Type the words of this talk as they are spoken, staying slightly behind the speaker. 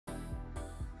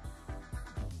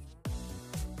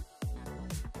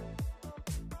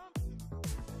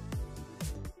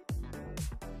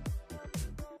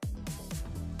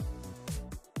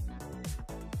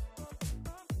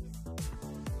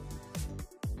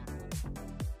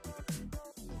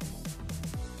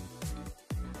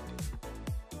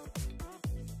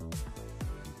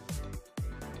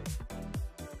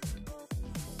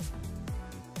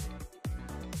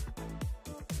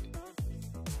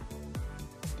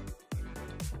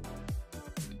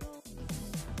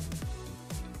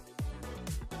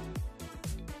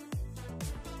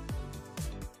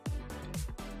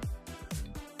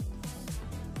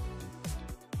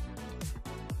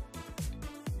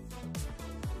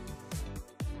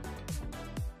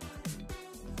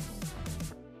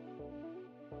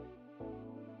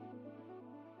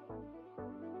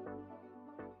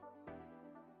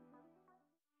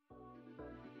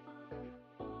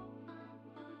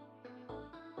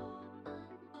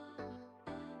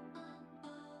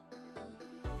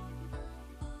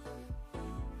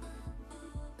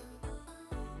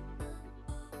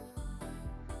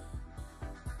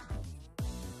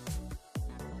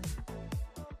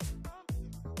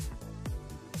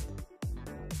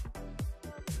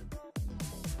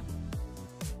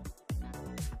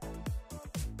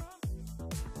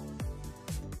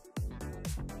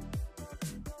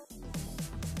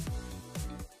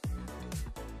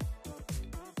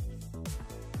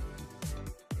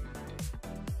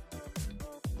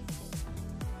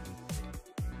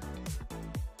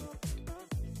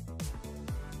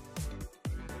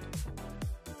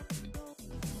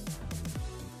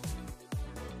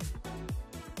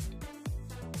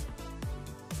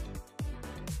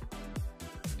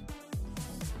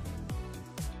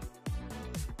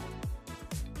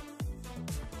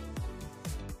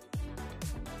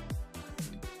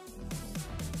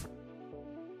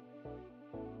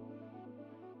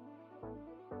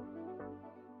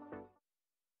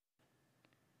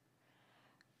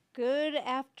Good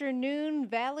afternoon,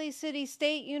 Valley City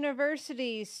State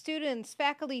University students,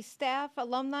 faculty, staff,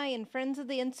 alumni, and friends of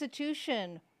the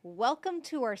institution. Welcome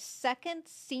to our second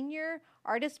Senior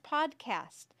Artist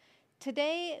Podcast.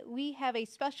 Today we have a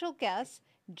special guest,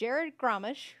 Jared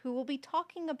Grommesh, who will be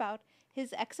talking about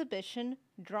his exhibition,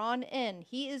 Drawn In.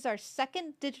 He is our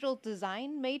second digital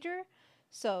design major.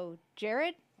 So,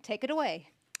 Jared, take it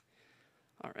away.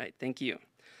 All right, thank you.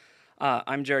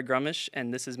 I'm Jared Grommesh,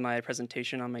 and this is my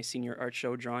presentation on my senior art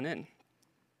show, Drawn In.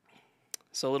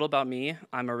 So a little about me.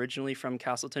 I'm originally from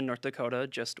Castleton, North Dakota,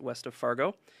 just west of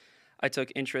Fargo. I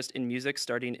took interest in music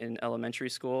starting in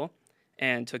elementary school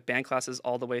and took band classes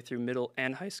all the way through middle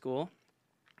and high school.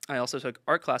 I also took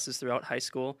art classes throughout high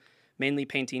school, mainly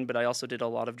painting, but I also did a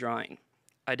lot of drawing.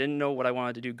 I didn't know what I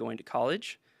wanted to do going to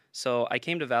college, so I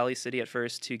came to Valley City at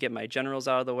first to get my generals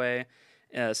out of the way,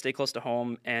 stay close to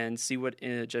home, and see what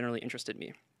generally interested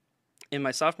me. In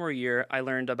my sophomore year, I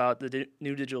learned about the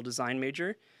new digital design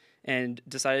major and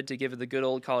decided to give it the good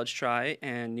old college try,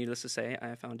 and needless to say,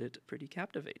 I found it pretty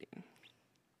captivating.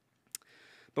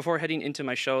 Before heading into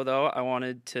my show, though, I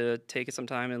wanted to take some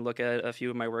time and look at a few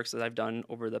of my works that I've done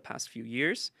over the past few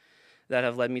years that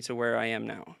have led me to where I am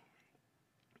now.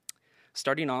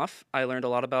 Starting off, I learned a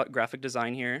lot about graphic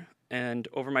design here, and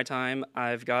over my time,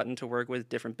 I've gotten to work with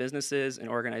different businesses and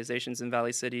organizations in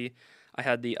Valley City. I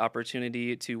had the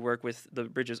opportunity to work with the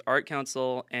Bridges Art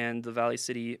Council and the Valley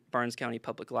City Barnes County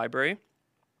Public Library.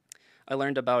 I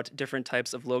learned about different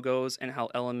types of logos and how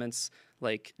elements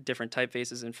like different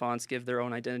typefaces and fonts give their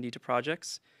own identity to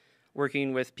projects.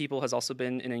 Working with people has also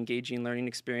been an engaging learning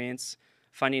experience.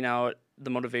 Finding out the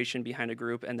motivation behind a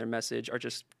group and their message are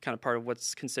just kind of part of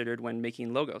what's considered when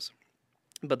making logos.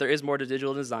 But there is more to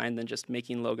digital design than just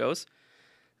making logos,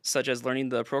 such as learning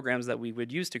the programs that we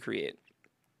would use to create.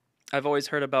 I've always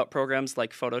heard about programs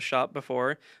like Photoshop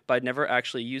before, but I'd never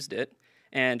actually used it.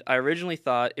 And I originally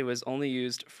thought it was only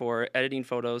used for editing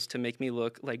photos to make me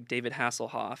look like David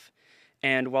Hasselhoff.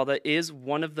 And while that is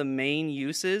one of the main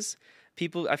uses,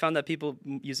 I found that people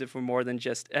use it for more than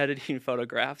just editing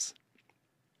photographs.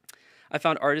 I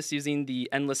found artists using the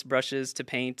endless brushes to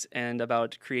paint and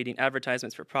about creating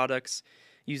advertisements for products,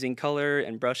 using color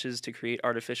and brushes to create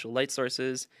artificial light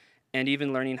sources, and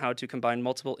even learning how to combine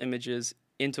multiple images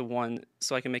into one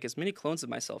so I can make as many clones of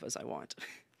myself as I want.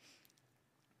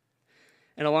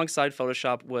 And alongside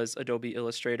Photoshop was Adobe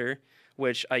Illustrator,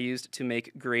 which I used to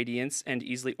make gradients and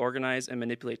easily organize and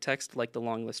manipulate text like the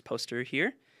long list poster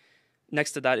here.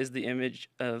 Next to that is the image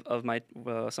of my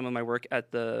some of my work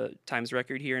at the Times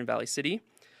Record here in Valley City.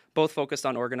 Both focused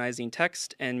on organizing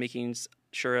text and making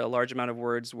sure a large amount of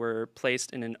words were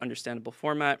placed in an understandable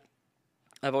format.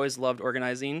 I've always loved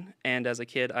organizing, and as a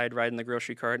kid, I'd ride in the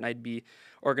grocery cart and I'd be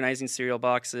organizing cereal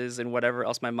boxes and whatever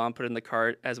else my mom put in the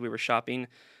cart as we were shopping.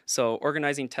 So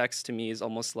organizing text to me is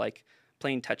almost like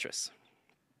playing Tetris.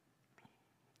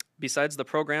 Besides the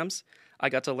programs, I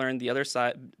got to learn the other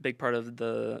side, big part of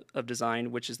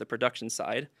design, which is the production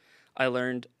side. I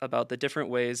learned about the different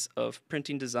ways of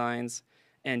printing designs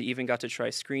and even got to try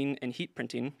screen and heat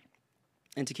printing.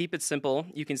 And to keep it simple,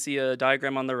 you can see a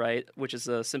diagram on the right, which is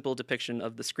a simple depiction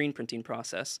of the screen printing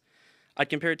process. I'd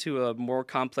compare it to a more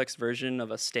complex version of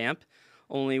a stamp,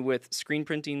 only with screen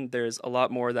printing, there's a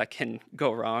lot more that can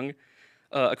go wrong.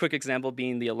 A quick example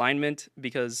being the alignment,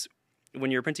 because when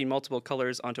you're printing multiple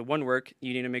colors onto one work,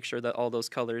 you need to make sure that all those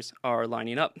colors are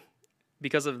lining up.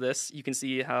 Because of this, you can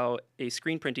see how a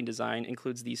screen printing design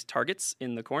includes these targets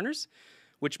in the corners,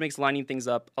 which makes lining things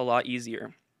up a lot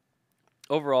easier.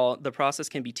 Overall, the process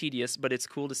can be tedious, but it's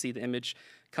cool to see the image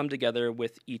come together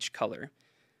with each color.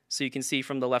 So you can see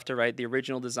from the left to right the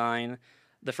original design,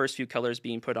 the first few colors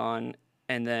being put on,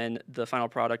 and then the final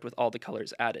product with all the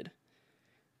colors added.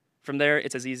 From there,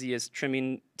 it's as easy as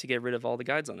trimming to get rid of all the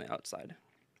guides on the outside.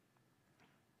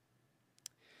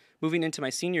 Moving into my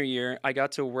senior year, I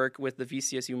got to work with the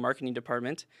VCSU marketing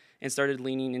department and started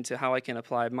leaning into how I can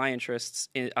apply my interests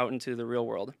out into the real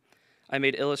world. I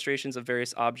made illustrations of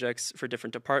various objects for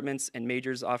different departments and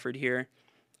majors offered here.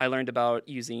 I learned about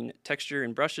using texture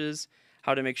and brushes,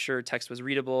 how to make sure text was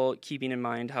readable, keeping in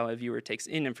mind how a viewer takes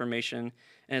in information,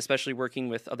 and especially working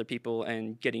with other people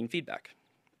and getting feedback.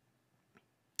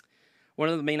 One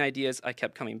of the main ideas I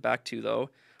kept coming back to,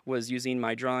 though, was using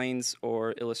my drawings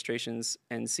or illustrations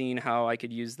and seeing how I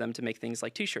could use them to make things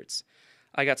like t-shirts.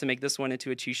 I got to make this one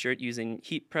into a t-shirt using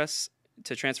heat press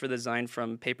to transfer the design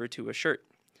from paper to a shirt.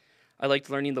 I liked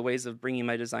learning the ways of bringing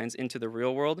my designs into the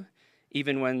real world,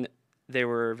 even when they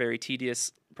were very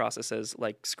tedious processes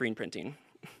like screen printing.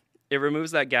 It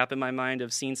removes that gap in my mind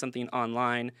of seeing something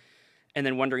online and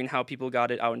then wondering how people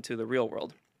got it out into the real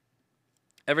world.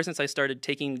 Ever since I started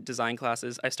taking design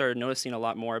classes, I started noticing a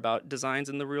lot more about designs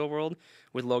in the real world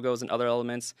with logos and other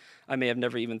elements I may have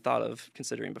never even thought of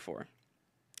considering before.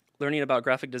 Learning about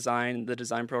graphic design, the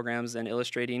design programs, and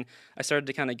illustrating, I started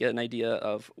to kind of get an idea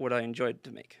of what I enjoyed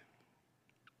to make.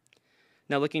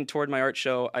 Now, looking toward my art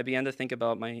show, I began to think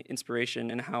about my inspiration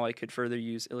and how I could further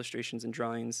use illustrations and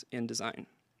drawings in design.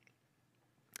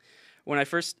 When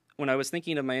I was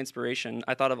thinking of my inspiration,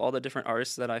 I thought of all the different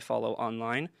artists that I follow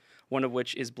online, one of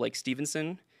which is Blake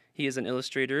Stevenson. He is an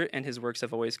illustrator, and his works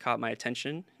have always caught my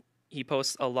attention. He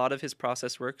posts a lot of his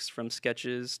process works, from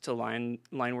sketches to line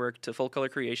work to full color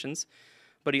creations,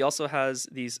 but he also has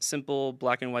these simple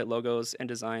black and white logos and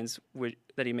designs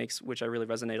that he makes, which I really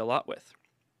resonate a lot with.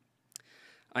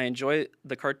 I enjoy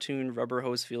the cartoon rubber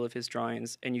hose feel of his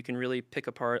drawings, and you can really pick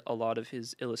apart a lot of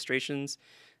his illustrations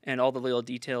and all the little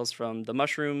details, from the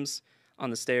mushrooms on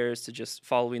the stairs to just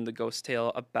following the ghost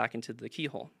tail up back into the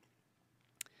keyhole.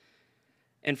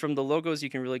 And from the logos, you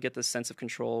can really get this sense of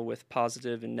control with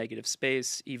positive and negative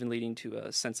space, even leading to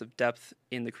a sense of depth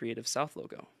in the Creative South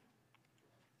logo.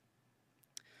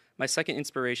 My second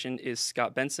inspiration is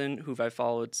Scott Benson, who I've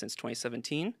followed since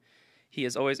 2017. He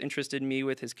has always interested me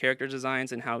with his character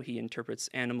designs and how he interprets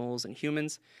animals and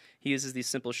humans. He uses these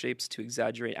simple shapes to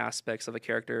exaggerate aspects of a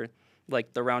character,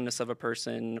 like the roundness of a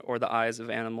person or the eyes of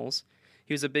animals.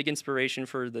 He was a big inspiration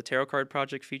for the tarot card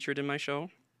project featured in my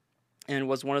show, and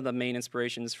was one of the main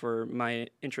inspirations for my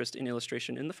interest in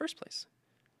illustration in the first place.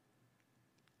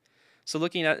 So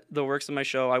looking at the works of my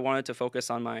show, I wanted to focus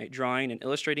on my drawing and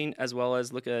illustrating, as well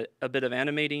as look at a bit of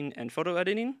animating and photo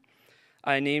editing.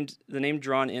 The name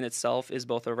Drawn In itself is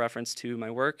both a reference to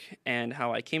my work and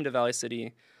how I came to Valley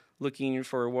City, looking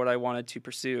for what I wanted to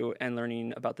pursue and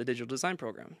learning about the digital design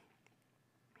program.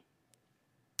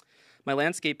 My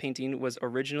landscape painting was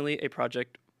originally a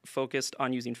project focused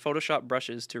on using Photoshop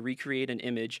brushes to recreate an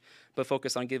image, but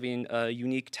focused on giving a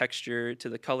unique texture to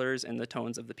the colors and the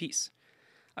tones of the piece.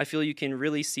 I feel you can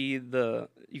really see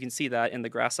that in the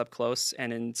grass up close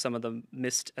and in some of the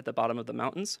mist at the bottom of the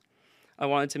mountains. I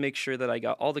wanted to make sure that I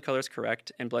got all the colors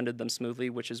correct and blended them smoothly,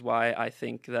 which is why I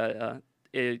think that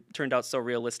it turned out so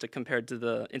realistic compared to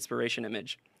the inspiration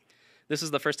image. This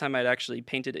is the first time I'd actually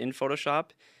painted in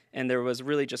Photoshop, and there was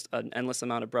really just an endless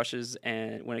amount of brushes,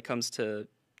 and when it comes to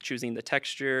choosing the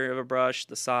texture of a brush,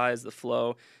 the size, the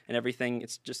flow, and everything,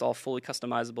 it's just all fully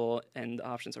customizable, and the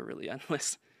options are really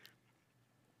endless.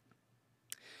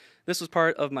 This was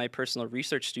part of my personal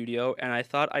research studio, and I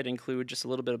thought I'd include just a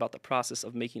little bit about the process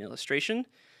of making illustration.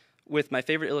 With my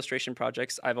favorite illustration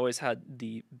projects, I've always had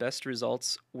the best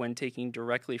results when taking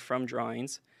directly from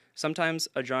drawings. Sometimes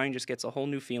a drawing just gets a whole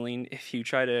new feeling if you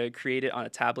try to create it on a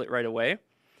tablet right away.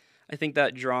 I think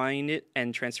that drawing it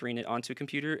and transferring it onto a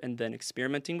computer and then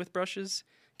experimenting with brushes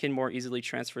can more easily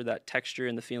transfer that texture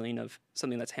and the feeling of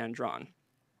something that's hand-drawn.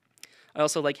 I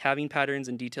also like having patterns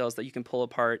and details that you can pull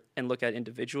apart and look at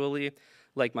individually,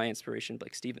 like my inspiration,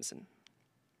 Blake Stevenson.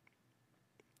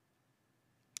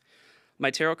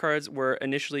 My tarot cards were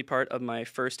initially part of my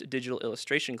first digital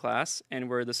illustration class and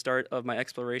were the start of my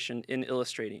exploration in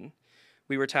illustrating.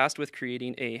 We were tasked with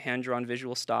creating a hand-drawn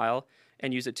visual style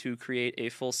and use it to create a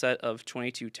full set of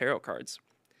 22 tarot cards.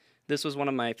 This was one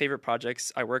of my favorite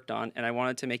projects I worked on, and I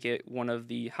wanted to make it one of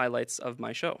the highlights of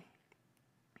my show.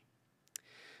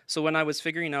 So when I was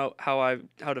figuring out how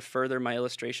to further my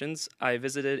illustrations, I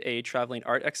visited a traveling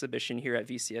art exhibition here at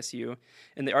VCSU,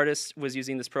 and the artist was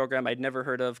using this program I'd never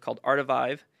heard of called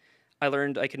Artivive. I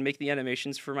learned I could make the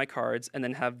animations for my cards and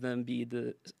then have them be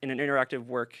in an interactive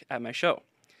work at my show.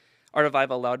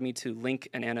 Artivive allowed me to link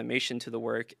an animation to the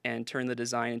work and turn the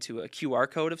design into a QR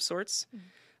code of sorts. Mm-hmm.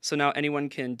 So now anyone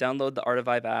can download the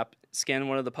Artivive app, scan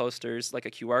one of the posters like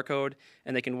a QR code,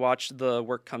 and they can watch the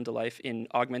work come to life in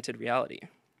augmented reality,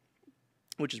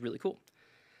 which is really cool.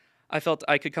 I felt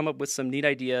I could come up with some neat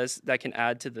ideas that can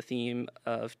add to the theme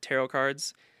of tarot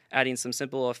cards. Adding some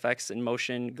simple effects and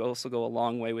motion also go a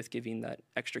long way with giving that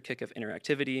extra kick of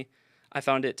interactivity. I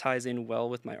found it ties in well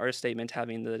with my art statement,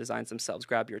 having the designs themselves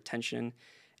grab your attention,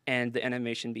 and the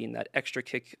animation being that extra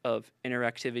kick of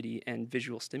interactivity and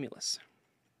visual stimulus.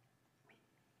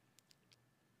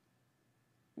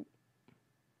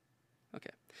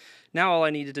 Okay. Now all I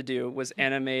needed to do was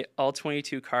animate all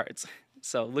 22 cards.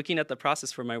 So looking at the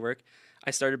process for my work,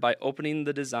 I started by opening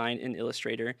the design in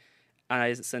Illustrator, and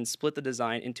I then split the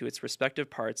design into its respective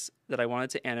parts that I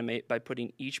wanted to animate by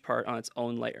putting each part on its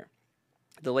own layer.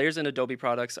 The layers in Adobe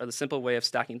products are the simple way of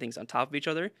stacking things on top of each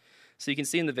other. So you can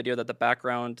see in the video that the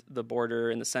background, the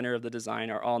border, and the center of the design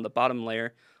are all on the bottom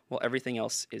layer, while everything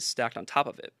else is stacked on top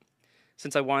of it.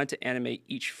 Since I wanted to animate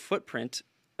each footprint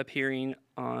appearing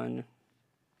on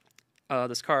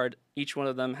this card, each one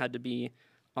of them had to be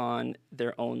on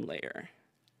their own layer.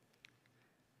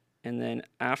 And then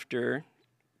after,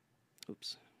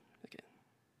 oops, again,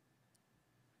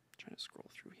 trying to scroll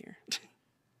through here.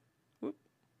 Whoop.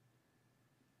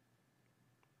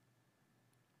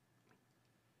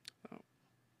 Oh.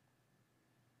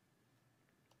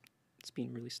 It's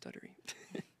being really stuttery.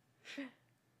 See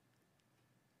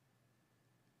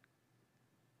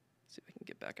if I can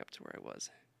get back up to where I was.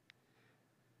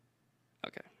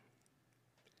 Okay.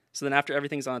 So then after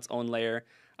everything's on its own layer,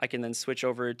 I can then switch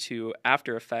over to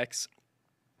After Effects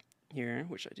here,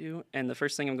 which I do. And the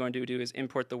first thing I'm going to do is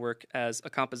import the work as a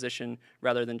composition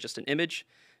rather than just an image.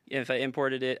 If I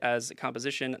imported it as a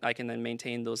composition, I can then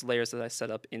maintain those layers that I set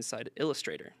up inside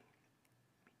Illustrator.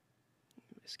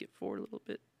 Skip forward a little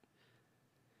bit.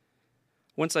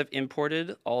 Once I've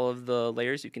imported all of the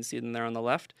layers, you can see them there on the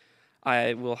left,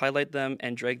 I will highlight them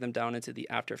and drag them down into the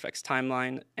After Effects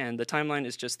timeline. And the timeline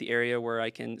is just the area where I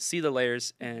can see the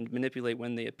layers and manipulate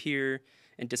when they appear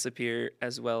and disappear,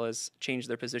 as well as change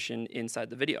their position inside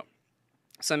the video.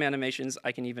 Some animations,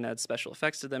 I can even add special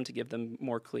effects to them to give them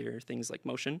more clear things like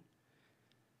motion.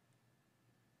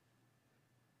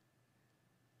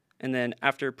 And then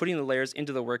after putting the layers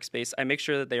into the workspace, I make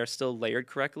sure that they are still layered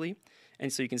correctly.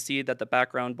 And so you can see that the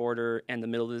background border and the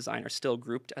middle design are still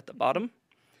grouped at the bottom.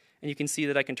 And you can see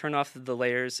that I can turn off the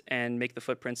layers and make the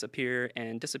footprints appear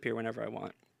and disappear whenever I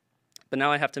want. But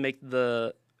now I have to make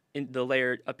the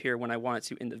layer appear when I want it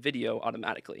to in the video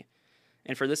automatically.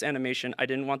 And for this animation, I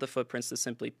didn't want the footprints to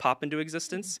simply pop into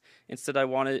existence. Instead,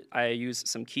 I use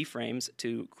some keyframes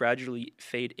to gradually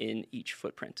fade in each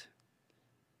footprint.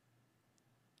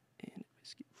 And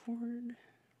skip forward.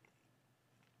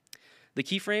 The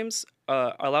keyframes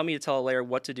allow me to tell a layer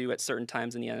what to do at certain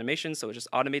times in the animation, so it just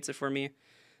automates it for me.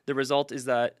 The result is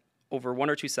that over 1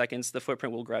 or 2 seconds, the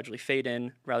footprint will gradually fade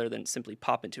in rather than simply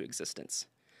pop into existence.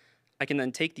 I can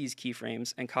then take these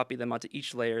keyframes and copy them onto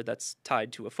each layer that's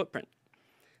tied to a footprint.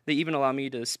 They even allow me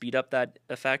to speed up that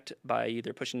effect by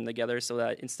either pushing them together so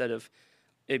that instead of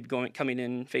it coming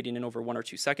in, fading in over 1 or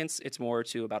 2 seconds, it's more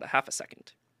to about a half a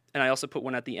second. And I also put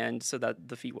one at the end so that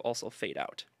the feed will also fade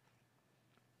out.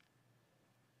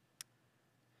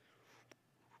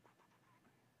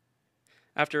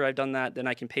 After I've done that, then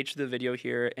I can page through the video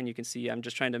here, and you can see I'm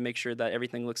just trying to make sure that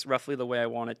everything looks roughly the way I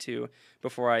want it to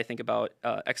before I think about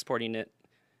exporting it.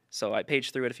 So I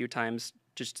page through it a few times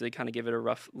just to kind of give it a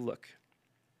rough look.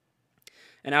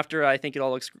 And after I think it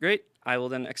all looks great, I will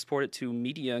then export it to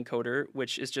Media Encoder,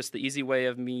 which is just the easy way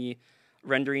of me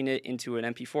rendering it into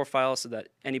an MP4 file so that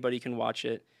anybody can watch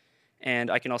it.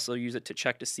 And I can also use it to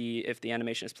check to see if the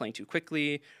animation is playing too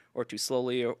quickly or too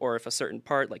slowly, or if a certain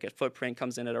part, like a footprint,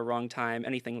 comes in at a wrong time,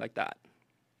 anything like that.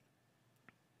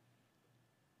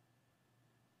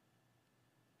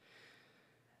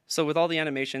 So with all the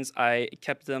animations, I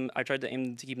tried to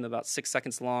aim to keep them about 6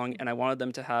 seconds long, and I wanted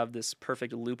them to have this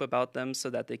perfect loop about them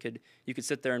so that you could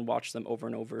sit there and watch them over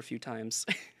and over a few times.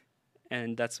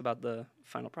 And that's about the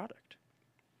final product.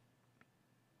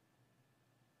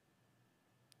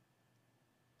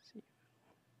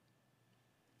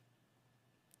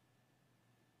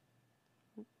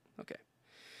 Okay.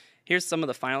 Here's some of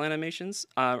the final animations.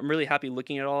 I'm really happy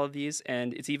looking at all of these,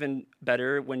 and it's even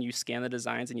better when you scan the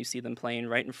designs and you see them playing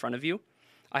right in front of you.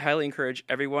 I highly encourage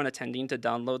everyone attending to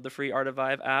download the free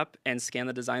Artivive app and scan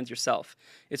the designs yourself.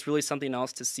 It's really something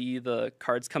else to see the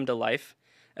cards come to life.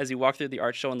 As you walk through the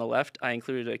art show on the left, I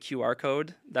included a QR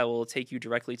code that will take you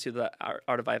directly to the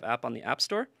Artivive app on the App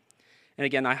Store. And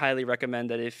again, I highly recommend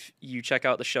that if you check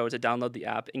out the show to download the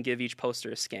app and give each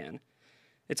poster a scan.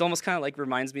 It's almost kind of like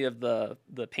reminds me of the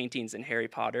paintings in Harry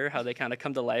Potter, how they kind of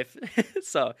come to life.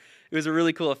 So it was a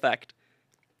really cool effect.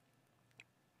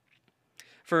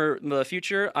 For the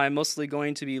future, I'm mostly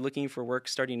going to be looking for work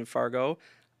starting in Fargo.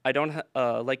 I don't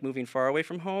like moving far away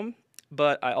from home,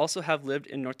 but I also have lived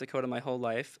in North Dakota my whole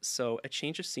life, so a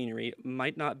change of scenery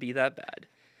might not be that bad.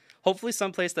 Hopefully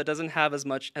someplace that doesn't have as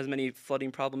many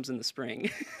flooding problems in the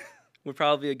spring would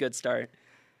probably be a good start.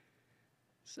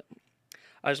 So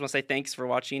I just want to say thanks for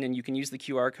watching, and you can use the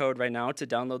QR code right now to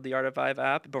download the Artivive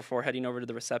app before heading over to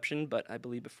the reception, but I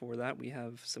believe before that we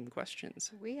have some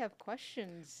questions. We have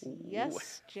questions. Ooh.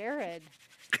 Yes, Jared.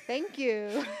 Thank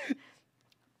you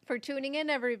for tuning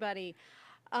in, everybody.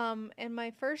 And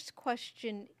my first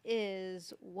question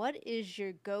is, what is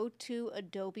your go-to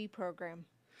Adobe program?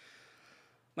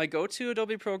 My go-to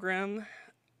Adobe program,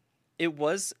 it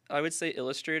was, I would say,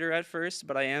 Illustrator at first,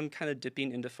 but I am kind of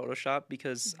dipping into Photoshop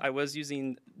because I was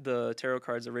using the tarot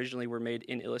cards originally were made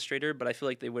in Illustrator, but I feel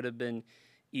like they would have been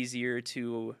easier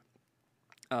to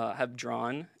have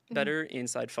drawn better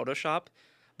inside Photoshop.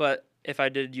 But if I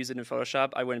did use it in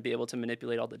Photoshop, I wouldn't be able to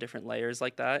manipulate all the different layers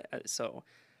like that. So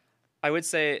I would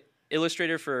say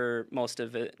Illustrator for most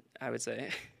of it, I would say.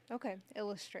 Okay,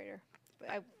 Illustrator.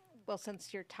 Well,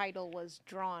 since your title was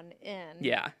drawn in,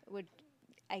 Yeah. would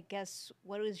I guess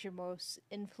what was your most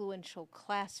influential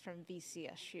class from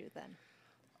VCSU then?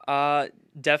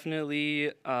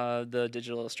 Definitely the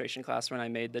digital illustration class when I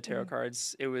made the tarot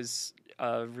cards. It was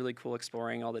really cool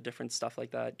exploring all the different stuff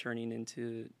like that, turning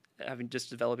into having just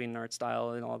developing an art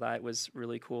style and all that was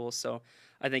really cool. So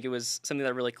I think it was something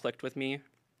that really clicked with me.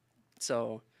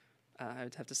 So I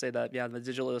would have to say that, yeah, the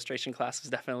digital illustration class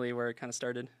was definitely where it kind of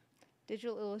started.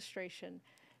 Digital illustration.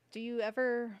 Do you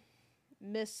ever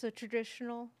miss a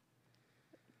traditional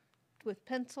with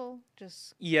pencil?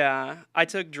 Just Yeah, I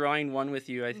took drawing one with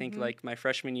you, I think, like my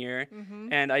freshman year,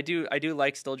 and I do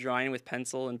like still drawing with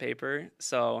pencil and paper.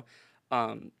 So,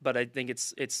 but I think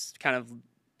it's kind of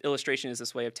illustration is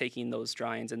this way of taking those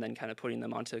drawings and then kind of putting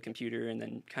them onto a computer and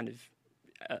then kind of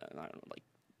I don't know, like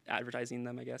advertising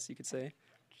them, I guess you could say.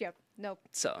 yep, nope,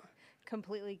 So,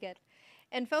 completely get.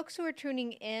 And folks who are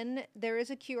tuning in, there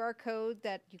is a QR code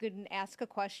that you can ask a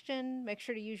question. Make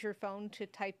sure to use your phone to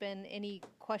type in any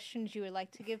questions you would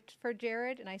like to give for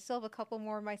Jared. And I still have a couple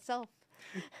more myself.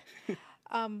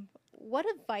 What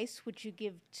advice would you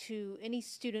give to any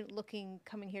student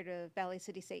coming here to Valley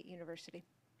City State University?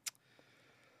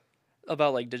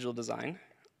 about like digital design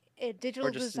Digital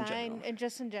or just in design general. and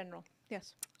just in general.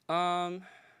 Yes. What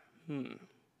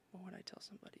would I tell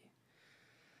somebody?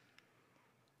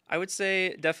 I would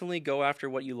say definitely go after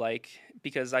what you like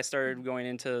because I started going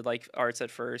into like arts at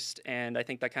first, and I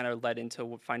think that kind of led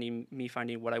into finding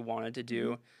what I wanted to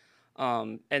do.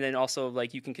 And then also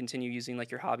like you can continue using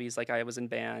like your hobbies. Like I was in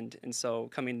band, and so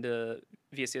coming to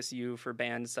VCSU for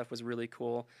band and stuff was really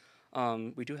cool.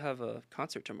 We do have a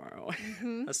concert tomorrow.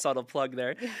 A subtle plug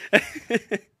there.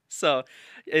 So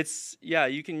it's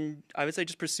you can I would say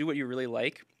just pursue what you really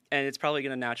like, and it's probably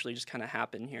going to naturally just kind of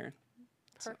happen here.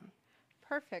 So.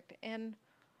 Perfect. And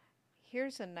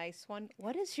here's a nice one.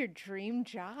 What is your dream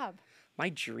job? My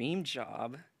dream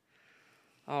job?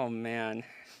 Oh, man.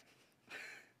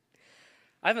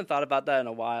 I haven't thought about that in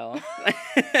a while.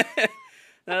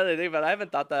 Now that I think about it, I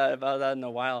haven't thought about that in a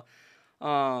while.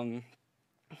 I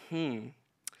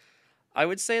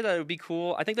would say that it would be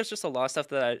cool. I think there's just a lot of stuff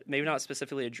that maybe not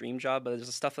specifically a dream job, but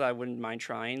there's stuff that I wouldn't mind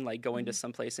trying, like going to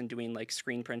some place and doing like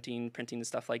screen printing and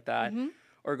stuff like that.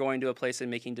 Or going to a place and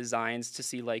making designs to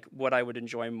see like what I would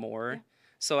enjoy more. Yeah.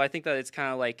 So I think that it's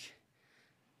kind of like,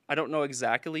 I don't know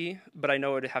exactly, but I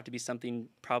know it would have to be something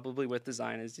probably with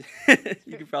design, as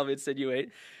you could probably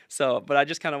insinuate. So, but I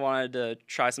just kind of wanted to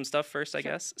try some stuff first, I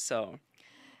guess. So,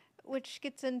 which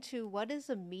gets into what is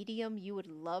a medium you would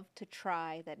love to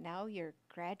try that now you're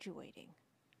graduating?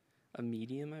 A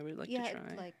medium I would like to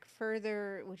try? Like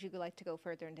further, would you like to go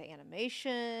further into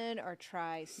animation or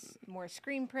try more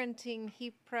screen printing,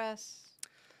 heat press?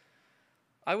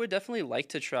 I would definitely like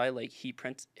to try like heat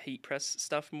press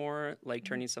stuff more, like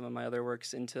turning some of my other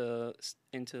works into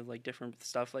like different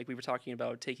stuff. Like we were talking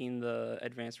about taking the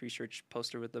advanced research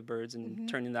poster with the birds and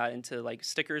turning that into like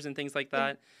stickers and things like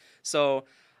that. So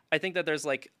I think that there's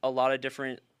like a lot of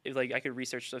different, like I could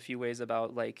research a few ways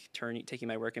about like taking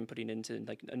my work and putting it into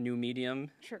like a new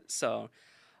medium. Sure. So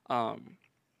I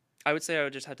would say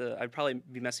I'd probably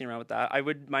be messing around with that. I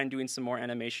would mind doing some more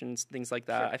animations, things like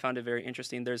that. Sure. I found it very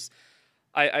interesting.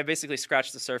 I basically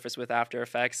scratched the surface with After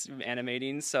Effects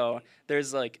animating, so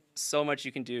there's like so much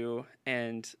you can do,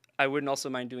 and I wouldn't also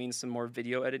mind doing some more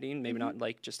video editing, maybe not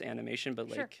like just animation, but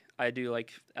like I do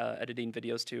like editing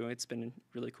videos too. It's been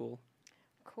really cool.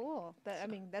 Cool. I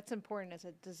mean, that's important as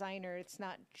a designer. It's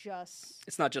not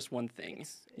just one thing.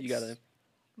 You gotta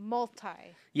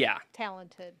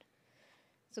talented.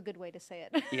 It's a good way to say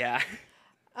it. Yeah.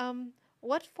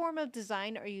 What form of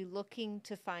design are you looking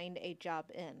to find a job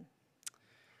in?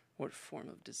 What form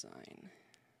of design?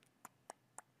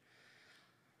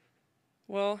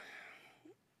 Well,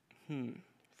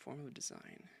 form of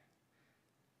design.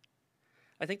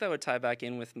 I think that would tie back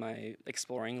in with my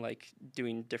exploring, like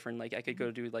doing different, like I could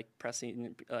go do like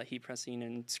pressing, heat pressing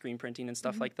and screen printing and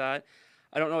stuff like that.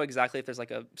 I don't know exactly if there's like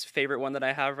a favorite one that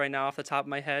I have right now off the top of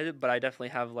my head, but I definitely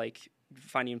have like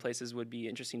finding places would be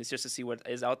interesting just to see what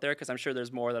is out there, because I'm sure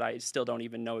there's more that I still don't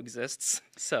even know exists.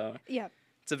 So yeah.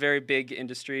 It's a very big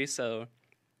industry, so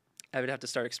I would have to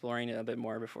start exploring it a bit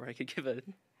more before I could give a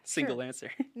single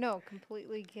answer. No,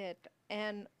 completely get.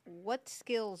 And what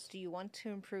skills do you want to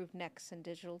improve next in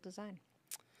digital design?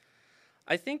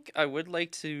 I think I would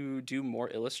like to do more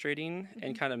illustrating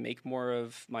and kind of make more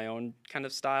of my own kind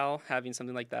of style, having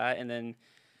something like that. And then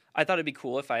I thought it'd be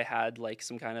cool if I had like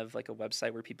some kind of like a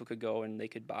website where people could go and they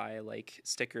could buy like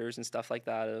stickers and stuff like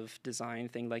that of design,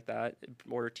 thing like that,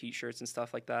 order T-shirts and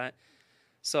stuff like that.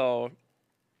 So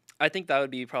I think that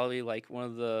would be probably like one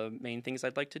of the main things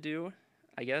I'd like to do,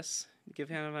 I guess, give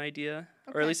him an idea.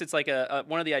 Okay. Or at least it's like a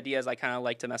one of the ideas I kind of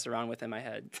like to mess around with in my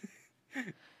head.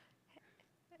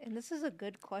 And this is a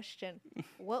good question.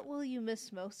 What will you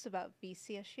miss most about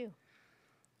VCSU?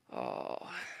 Oh,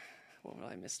 what will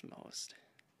I miss most?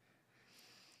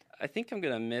 I think I'm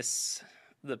going to miss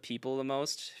the people the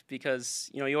most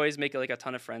because, you always make like a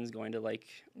ton of friends going to like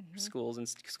schools and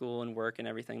school and work and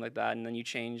everything like that. And then you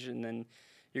change and then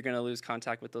you're going to lose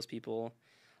contact with those people.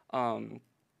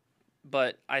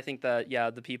 But I think that, yeah,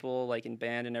 the people like in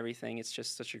band and everything, it's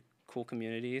just such a cool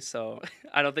community. So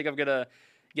I don't think I'm going to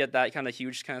get that kind of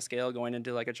huge kind of scale going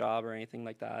into like a job or anything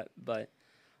like that. But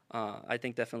I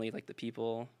think definitely like the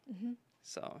people.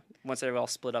 So once they're all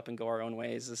split up and go our own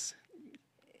ways, is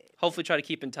hopefully try to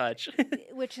keep in touch.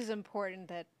 Which is important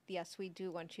that, yes, we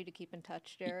do want you to keep in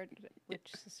touch, Jared,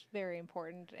 which is very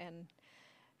important. And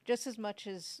just as much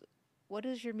as, what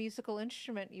is your musical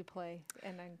instrument you play?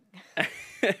 And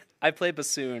I play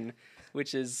bassoon,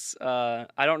 which is, I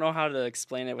don't know how to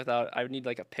explain it without, I would need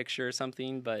like a picture or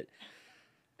something, but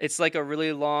it's like a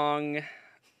really long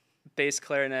bass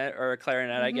clarinet or a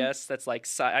clarinet, I guess, that's like,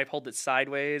 I hold it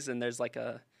sideways and there's like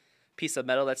a piece of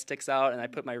metal that sticks out and I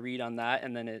put my reed on that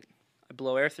and then I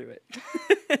blow air through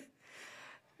it.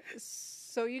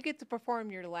 So you get to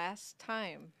perform your last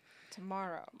time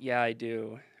tomorrow. Yeah, I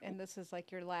do. And this is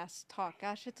like your last talk.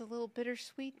 Gosh, it's a little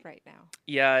bittersweet right now.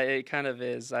 Yeah, it kind of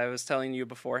is. I was telling you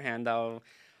beforehand how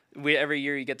every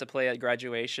year you get to play at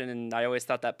graduation, and I always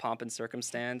thought that Pomp and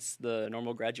Circumstance, the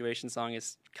normal graduation song,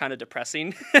 is kind of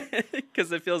depressing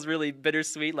because it feels really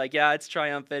bittersweet. Like, yeah, it's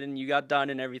triumphant and you got done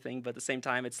and everything, but at the same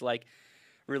time, it's like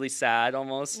really sad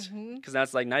almost because now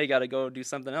it's like now you got to go do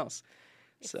something else.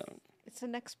 It's the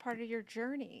next part of your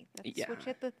journey. That's what you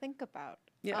have to think about.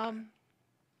 Yeah.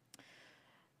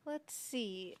 Let's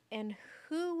see. And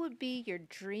who would be your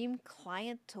dream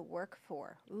client to work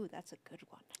for? Ooh, that's a good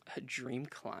one. A dream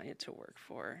client to work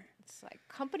for. It's like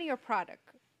company or product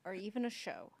or even a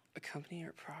show. A company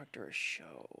or product or a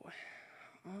show.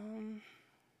 Company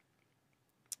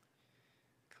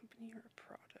or a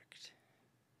product.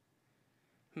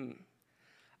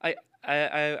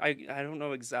 I don't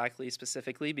know exactly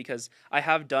specifically because I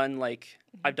have done like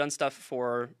I've done stuff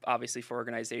for obviously for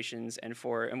organizations and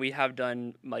we have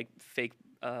done like fake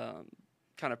kind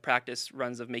of practice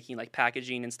runs of making like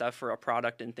packaging and stuff for a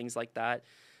product and things like that.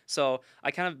 So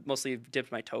I kind of mostly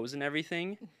dipped my toes in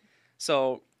everything.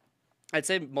 So I'd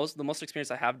say the most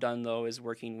experience I have done though is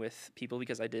working with people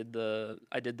because I did the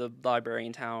library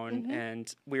in town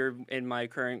and we're in my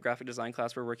current graphic design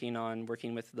class we're working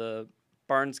with the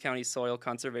Barnes County Soil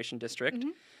Conservation District.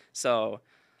 So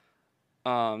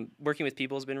working with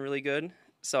people has been really good.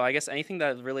 So I guess anything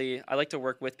that really, I like to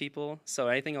work with people. So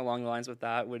anything along the lines with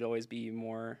that would always be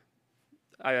more,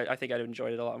 I think I'd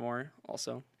enjoyed it a lot more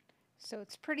also. So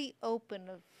it's pretty open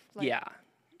of like,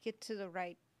 get to the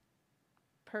right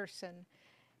person.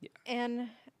 Yeah. And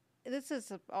this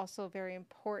is also very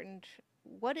important.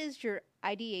 What is your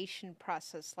ideation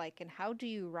process like, and how do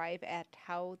you arrive at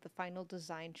how the final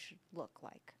design should look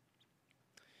like?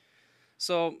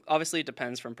 So obviously it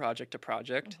depends from project to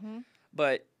project,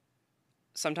 but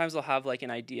sometimes I'll have like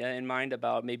an idea in mind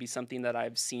about maybe something that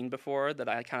I've seen before that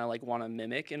I kind of like want to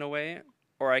mimic in a way,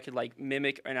 or I could like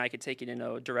mimic and I could take it in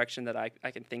a direction that I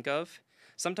can think of.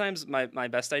 Sometimes my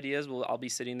best ideas I'll be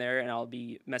sitting there and I'll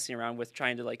be messing around with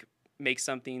trying to like make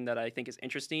something that I think is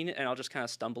interesting, and I'll just kind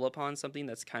of stumble upon something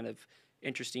that's kind of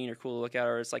interesting or cool to look at,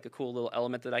 or it's like a cool little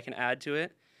element that I can add to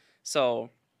it.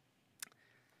 So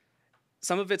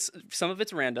some of it's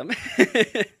random,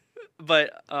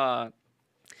 but I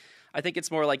think it's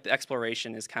more like the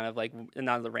exploration is kind of like,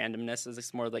 not the randomness, is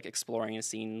it's more like exploring and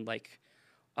seeing like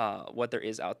what there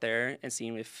is out there and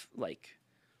seeing if like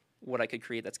what I could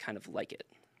create that's kind of like it.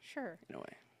 Sure. In a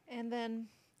way. And then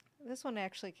this one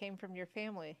actually came from your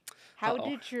family. How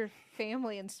did your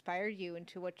family inspire you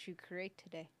into what you create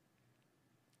today?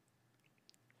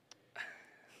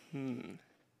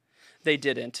 They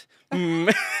didn't. I'm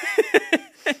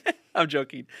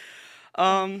joking.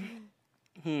 I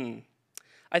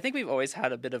think we've always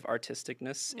had a bit of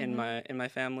artisticness in my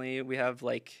family. We have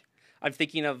like,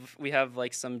 we have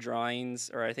like some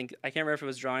drawings, or I can't remember if it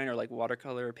was drawing or like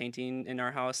watercolor or painting in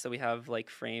our house, that we have like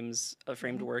frames of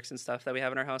framed works and stuff that we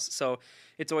have in our house. So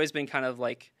it's always been kind of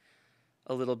like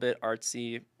a little bit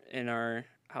artsy in our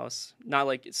house. Not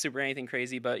like super anything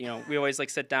crazy, but we always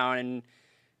like sit down and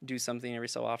do something every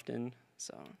so often.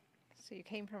 So So you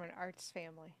came from an arts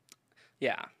family.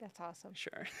 Yeah. That's awesome.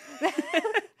 Sure.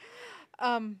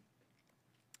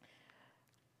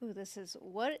 This is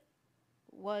what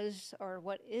was or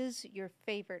what is your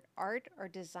favorite art or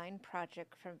design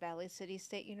project from Valley City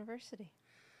State University?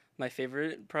 My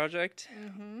favorite project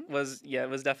Mm-hmm. it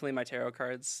was definitely my tarot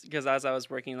cards, because as I was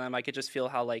working on them, I could just feel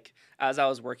how, like, as I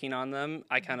was working on them,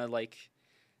 I kind of like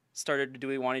started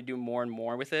to want to do more and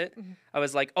more with it. Mm-hmm. I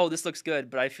was like, oh, this looks good,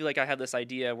 but I feel like I have this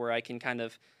idea where I can kind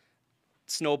of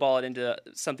snowball it into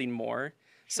something more.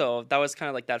 So that was kind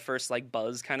of like that first like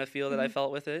buzz kind of feel that I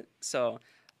felt with it. So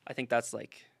I think that's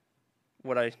like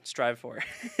what I strive for.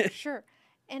 Sure.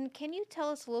 And can you tell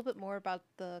us a little bit more about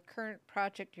the current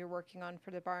project you're working on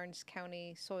for the Barnes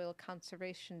County Soil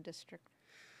Conservation District?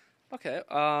 Okay.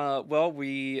 Well,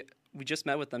 we just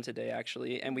met with them today,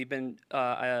 actually, and we've been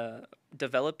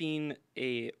developing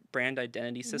a brand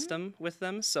identity system with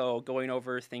them. So going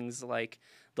over things like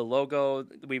the logo,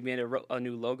 we made a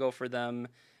new logo for them.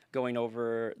 Going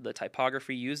over the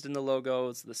typography used in the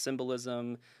logos, the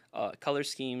symbolism, color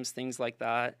schemes, things like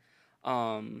that.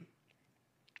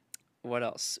 What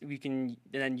else? We can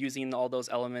then using all those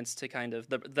elements to kind of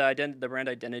the brand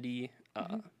identity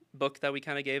book that we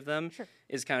kind of gave them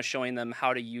is kind of showing them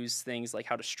how to use things, like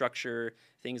how to structure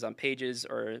things on pages,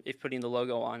 or if putting the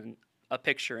logo on a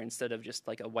picture instead of just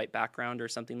like a white background or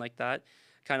something like that.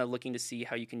 Kind of looking to see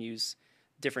how you can use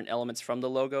different elements from the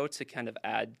logo to kind of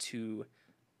add to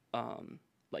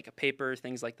like a paper,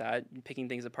 things like that, picking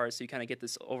things apart so you kind of get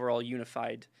this overall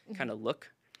unified kind of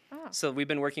look. Ah. So we've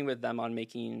been working with them on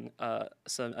making a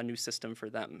new system for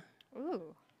them.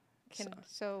 Ooh.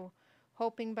 So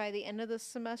hoping by the end of the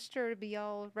semester to be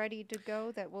all ready to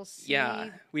go, that we'll see.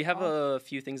 Yeah, we have a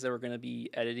few things that we're going to be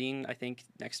editing, I think,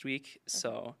 next week.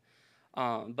 So,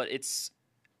 but it's,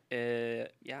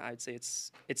 I'd say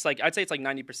it's like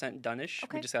 90% done-ish.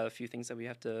 Okay. We just got a few things that we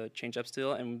have to change up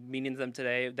still. And meeting them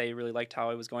today, they really liked how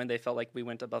I was going. They felt like we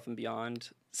went above and beyond.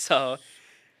 So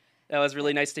that was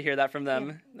really nice to hear that from them.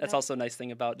 Yeah, That's also a nice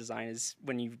thing about design, is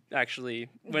when you actually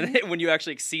when you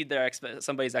actually exceed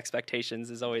somebody's expectations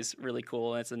is always really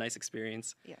cool, and it's a nice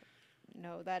experience. Yeah.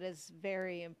 No, that is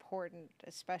very important,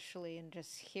 especially in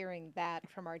just hearing that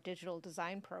from our digital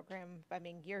design program. I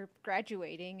mean, you're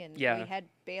graduating, and we had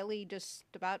Bailey just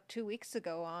about 2 weeks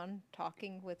ago on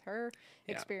talking with her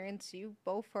experience. You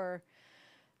both are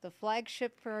the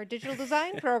flagship for our digital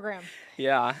design program.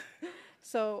 Yeah.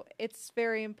 So it's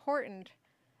very important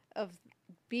of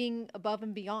being above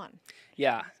and beyond.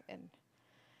 Yeah. And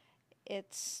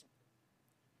it's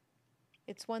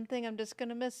one thing I'm just going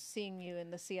to miss seeing you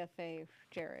in the CFA,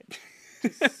 Jared.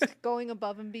 Just going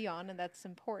above and beyond, and that's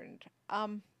important.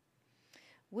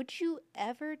 Would you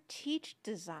ever teach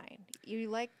design?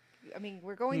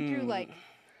 We're going through, like,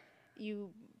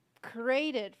 you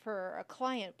create it for a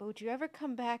client, but would you ever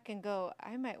come back and go,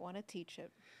 I might want to teach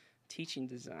it? Teaching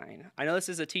design. I know this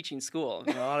is a teaching school.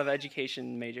 A lot of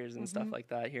education majors and stuff like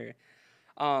that here.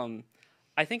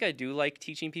 I think I do like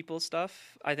teaching people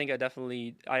stuff. I think I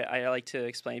like to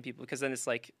explain to people, because then it's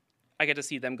like I get to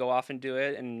see them go off and do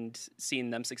it, and seeing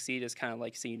them succeed is kind of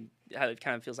like seeing how it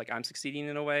kind of feels like I'm succeeding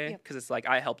in a way, because it's like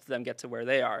I helped them get to where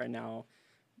they are, and now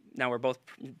we're both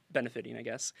benefiting, I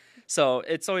guess. So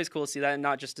it's always cool to see that, and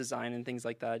not just design and things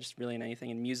like that, just really in anything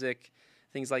in music,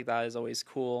 things like that is always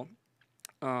cool.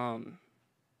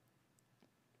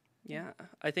 Yeah,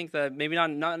 I think that maybe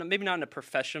not in a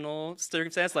professional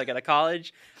circumstance, like at a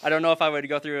college. I don't know if I would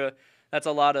go through that's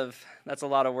a lot of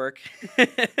work.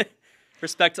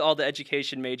 Respect to all the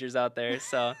education majors out there.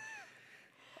 So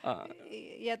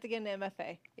you have to get an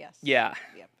MFA, yes. Yeah.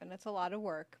 Yep, and it's a lot of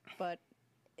work, but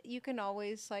you can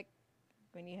always, like,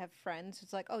 when you have friends,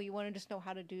 it's like, oh, you want to just know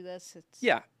how to do this? It's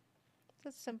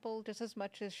as simple, just as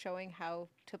much as showing how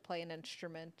to play an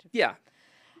instrument. Yeah,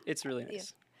 it's really nice. Yeah.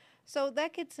 So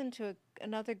that gets into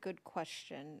another good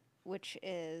question, which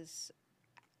is,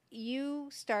 you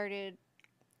started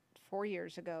 4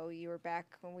 years ago. You were back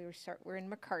when we're in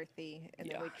McCarthy, and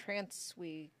then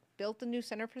we built a new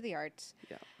Center for the Arts.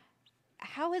 Yeah.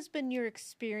 How has been your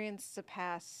experience the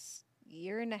past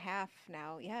year and a half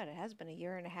now? Yeah, it has been a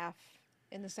year and a half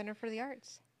in the Center for the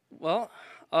Arts. Well,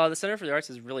 the Center for the Arts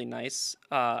is really nice.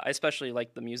 I especially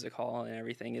like the music hall and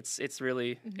everything. It's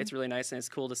really nice, and it's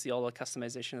cool to see all the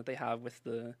customization that they have with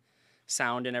the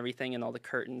sound and everything, and all the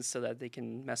curtains so that they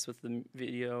can mess with the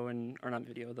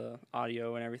the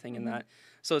audio and everything in that.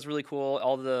 So it's really cool.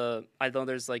 I know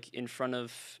there's like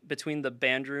between the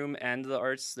band room and the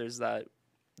arts, there's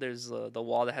the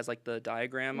wall that has like the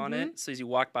diagram on it. So as you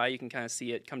walk by, you can kind of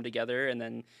see it come together, and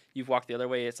then you walk the other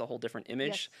way, it's a whole different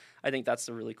image. Yes. I think that's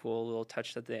a really cool little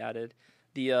touch that they added.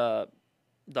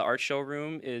 the art show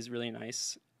room is really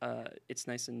nice. It's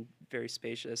nice and very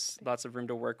spacious. Lots of room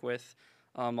to work with.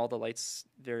 All the lights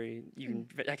you can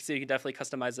definitely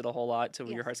customize it a whole lot to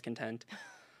your heart's content.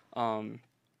 I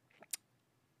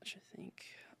should think.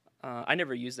 I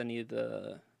never used any of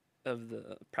the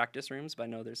practice rooms, but I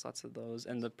know there's lots of those.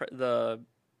 And the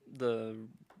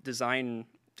design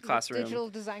classroom, digital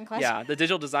design classroom. Yeah, the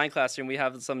digital design classroom. We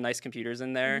have some nice computers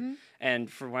in there, and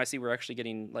from what I see, we're actually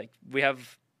getting we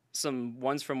have some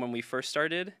ones from when we first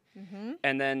started,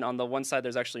 and then on the one side,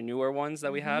 there's actually newer ones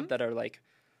that we have that are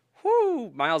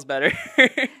miles better.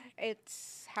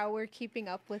 It's how we're keeping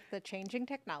up with the changing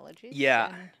technologies.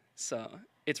 Yeah, so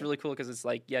it's really cool because it's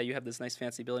you have this nice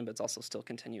fancy building, but it's also still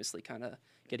continuously kind of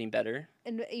getting better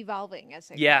and evolving as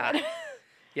it goes.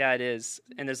 Yeah, it is.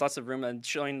 And there's lots of room and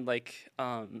showing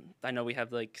I know we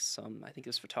have some, I think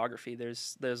there's photography.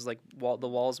 There's the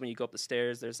walls when you go up the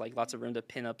stairs. There's lots of room to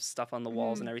pin up stuff on the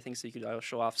walls and everything, so you could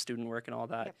show off student work and all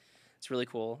that. Yep. It's really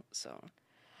cool. So,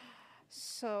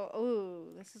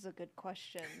 this is a good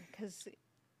question because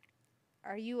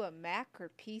are you a Mac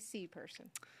or PC person?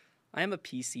 I am a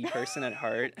PC person at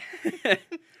heart.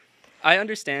 I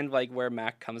understand where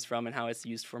Mac comes from and how it's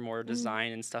used for more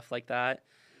design and stuff like that,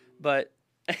 but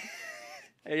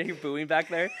are you booing back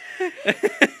there?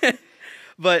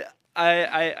 But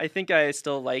I think I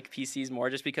still like PCs more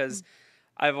just because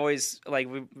I've always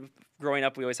growing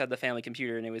up we always had the family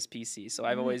computer and it was PC, so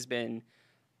I've always been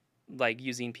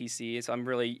using PC, so I'm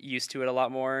really used to it a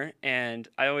lot more. And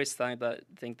I always think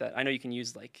that I know you can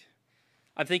use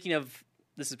I'm thinking of,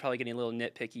 this is probably getting a little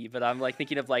nitpicky, but I'm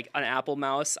thinking of an Apple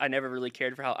mouse. I never really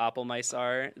cared for how Apple mice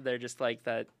are. They're just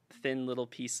that thin little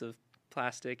piece of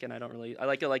plastic, and I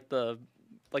like it like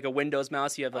a Windows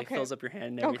mouse. You have fills up your hand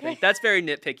and everything. That's very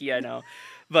nitpicky, I know,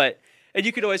 and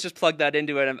you could always just plug that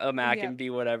into a Mac and be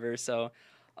whatever. So,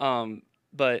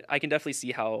 but I can definitely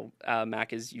see how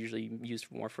Mac is usually used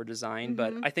more for design.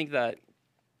 But I think that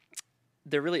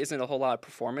there really isn't a whole lot of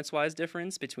performance-wise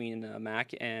difference between a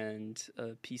Mac and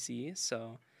a PC.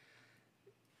 So,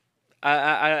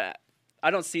 I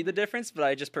don't see the difference, but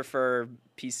I just prefer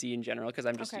PC in general because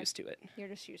I'm just used to it. You're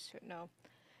just used to it, no.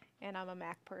 And I'm a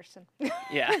Mac person.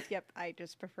 Yeah. Yep, I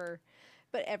just prefer.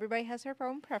 But everybody has their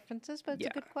own preferences, but it's a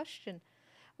good question.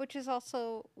 Which is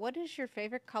also, what is your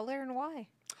favorite color and why?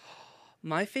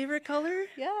 My favorite color?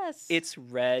 Yes. It's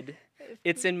red.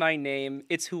 It's in my name.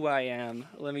 It's who I am,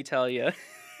 let me tell you.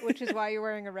 Which is why you're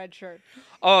wearing a red shirt.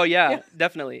 Oh, yeah,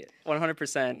 definitely.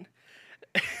 100%.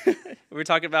 We were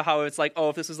talking about how it's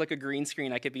if this was a green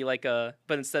screen, I could be but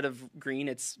instead of green,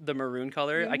 it's the maroon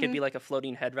color. I could be a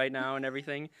floating head right now and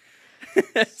everything.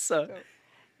 So,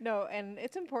 no, and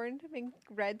it's important. I mean,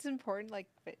 red's important,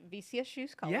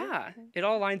 VCSU's color. Yeah, it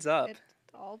all lines up. It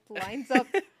all lines up.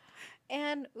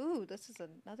 And, this is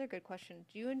another good question.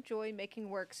 Do you enjoy making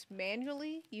works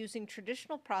manually using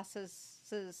traditional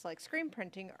processes like screen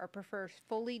printing or prefer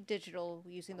fully digital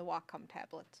using the Wacom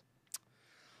tablets?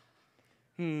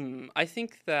 I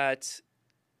think that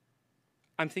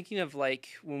I'm thinking of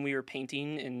when we were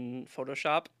painting in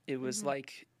Photoshop, it was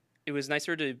it was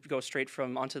nicer to go straight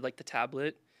onto the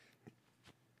tablet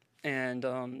and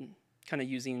kind of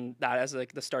using that as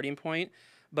the starting point.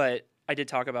 But I did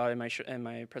talk about in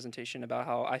my presentation about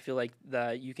how I feel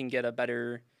that you can get a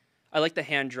better, I like the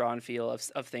hand drawn feel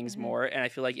of things more, and I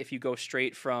feel if you go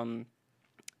straight from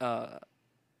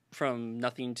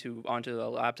nothing onto a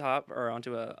laptop or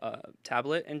onto a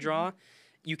tablet and draw,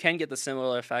 you can get the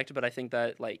similar effect, but I think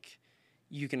that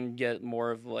you can get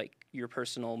more of your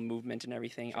personal movement and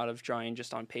everything out of drawing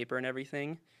just on paper and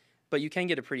everything. But you can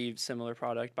get a pretty similar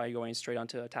product by going straight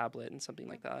onto a tablet and something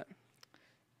like that.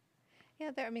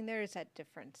 Yeah, there is that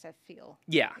difference, I feel.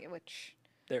 Yeah, which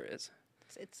there is.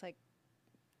 It's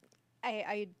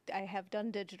I have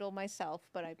done digital myself,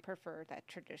 but I prefer that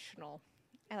traditional.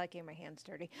 I like getting my hands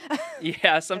dirty.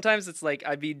 Yeah, sometimes it's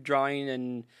I'd be drawing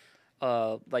and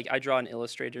I draw in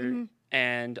Illustrator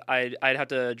and I'd have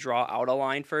to draw out a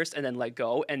line first and then let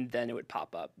go and then it would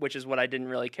pop up, which is what I didn't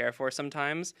really care for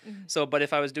sometimes. So, but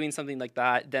if I was doing something like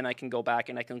that, then I can go back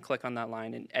and I can click on that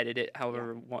line and edit it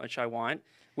however much I want,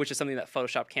 which is something that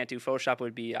Photoshop can't do. Photoshop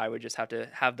would be, I would just have to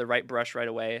have the right brush right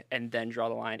away and then draw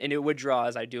the line, and it would draw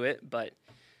as I do it. But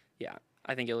yeah,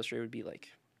 I think Illustrator would be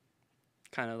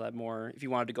kind of that more if you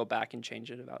wanted to go back and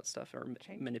change it about stuff or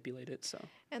manipulate it. So,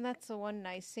 and that's the one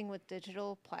nice thing with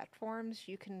digital platforms,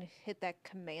 you can hit that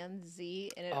Command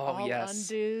Z and it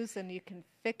undoes and you can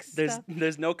fix stuff.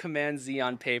 There's no Command Z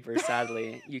on paper,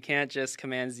 sadly. You can't just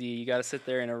Command Z. You got to sit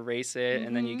there and erase it,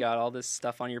 and then you got all this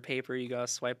stuff on your paper you got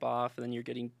to swipe off, and then you're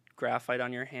getting graphite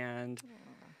on your hand.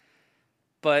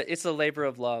 but it's a labor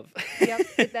of love.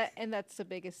 Yep, that's the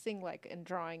biggest thing, like in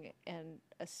drawing, and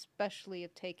especially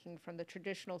of taking from the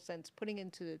traditional sense, putting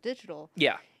into the digital.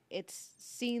 Yeah. It's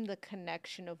seeing the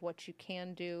connection of what you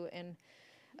can do and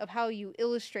of how you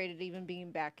illustrated, even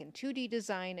being back in 2D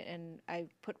design. And I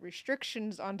put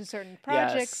restrictions onto certain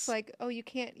projects, Yes. like, oh, you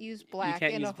can't use You black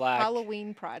can't in use a black.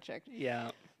 Halloween project,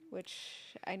 Yeah. which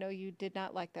I know you did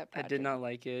not like that I project. did not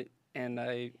like it, and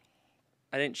I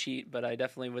didn't cheat, but I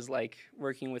definitely was like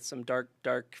working with some dark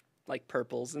like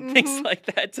purples and things like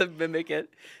that to mimic it.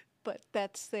 But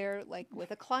that's there, like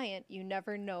with a client, you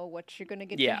never know what you're going to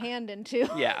get your Yeah. hand into.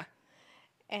 Yeah.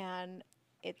 And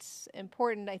it's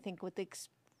important, I think, with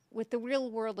the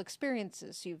real world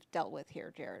experiences you've dealt with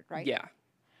here, Jared, right? Yeah.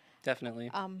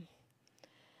 Definitely.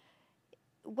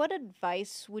 What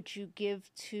advice would you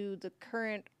give to the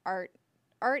current art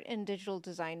and digital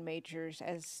design majors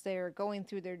as they're going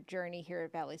through their journey here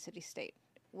at Valley City State?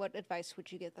 What advice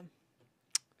would you give them?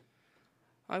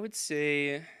 I would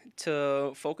say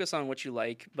to focus on what you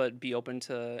like, but be open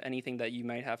to anything that you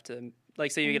might have to,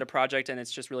 like, say you get a project and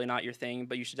it's just really not your thing,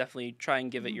 but you should definitely try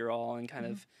and give it your all and kind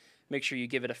of make sure you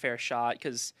give it a fair shot,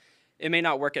 because it may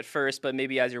not work at first, but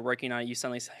maybe as you're working on it, you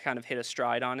suddenly kind of hit a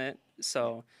stride on it.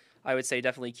 So I would say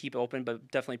definitely keep open,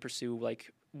 but definitely pursue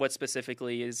like what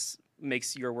specifically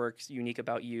makes your work unique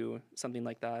about you, something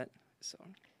like that. So,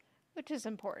 Which is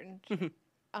important.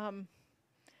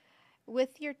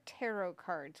 With your tarot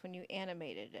cards, when you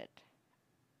animated it,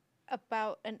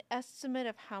 about an estimate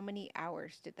of how many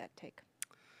hours did that take?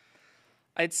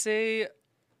 I'd say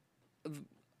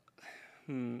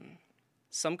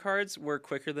some cards were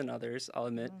quicker than others, I'll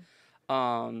admit.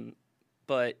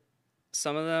 But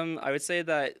some of them, I would say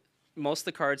that most of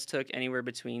the cards took anywhere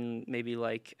between maybe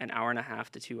like an hour and a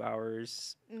half to 2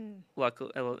 hours.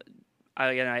 Luckily,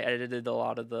 I edited a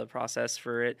lot of the process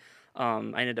for it. I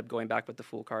ended up going back with the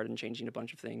full card and changing a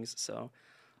bunch of things. So,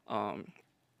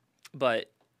 but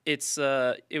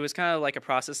it was kind of like a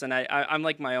process, and I'm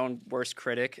like my own worst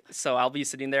critic. So I'll be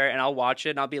sitting there and I'll watch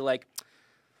it and I'll be like,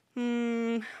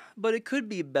 but it could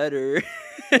be better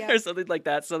or something like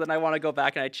that. So then I want to go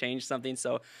back and I change something.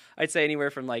 So I'd say anywhere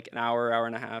from like an hour, hour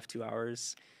and a half, 2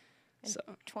 hours. And so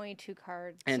 22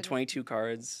 cards. And 22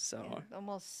 cards. So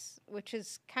almost, which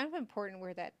is kind of important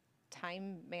where that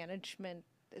time management,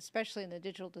 especially in the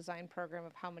digital design program,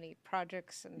 of how many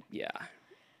projects and yeah,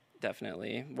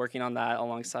 definitely working on that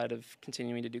alongside of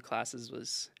continuing to do classes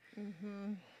was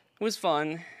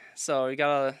fun. So you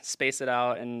gotta space it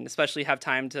out, and especially have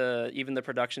time to even the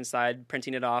production side,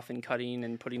 printing it off and cutting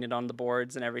and putting it on the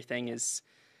boards and everything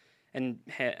and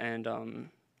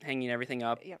hanging everything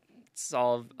up. Yep. It's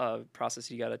all a process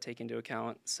you gotta take into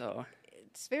account. So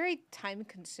it's very time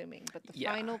consuming, but the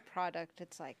final product,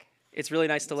 it's like it's really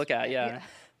nice to look at. Yeah.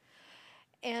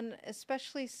 And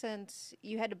especially since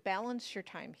you had to balance your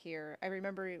time here. I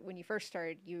remember when you first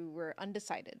started, you were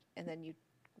undecided, and then you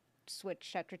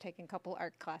switched after taking a couple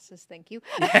art classes. Thank you.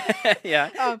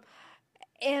 Yeah.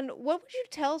 And what would you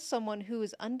tell someone who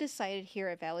is undecided here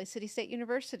at Valley City State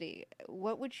University?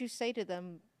 What would you say to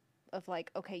them of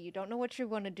like, okay, you don't know what you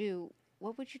want to do.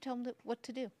 What would you tell them what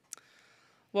to do?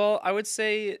 Well, I would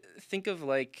say think of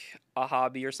like a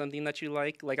hobby or something that you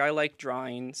like. Like I like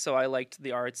drawing, so I liked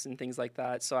the arts and things like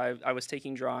that. So I was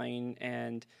taking drawing,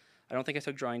 and I don't think I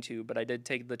took drawing too, but I did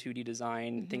take the 2D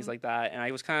design, things like that. And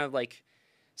I was kind of like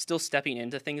still stepping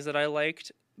into things that I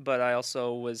liked, but I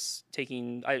also was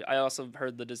taking, I also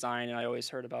heard the design, and I always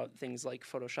heard about things like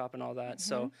Photoshop and all that.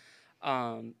 So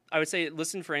I would say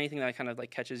listen for anything that kind of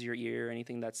like catches your ear,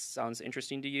 anything that sounds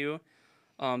interesting to you.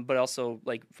 But also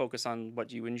like focus on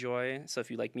what you enjoy. So if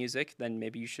you like music, then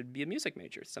maybe you should be a music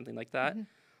major, something like that.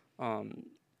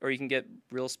 Or you can get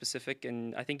real specific,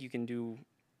 and I think you can do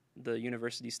the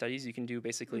university studies. You can do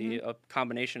basically a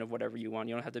combination of whatever you want.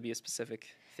 You don't have to be a specific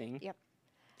thing. Yep.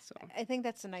 So I think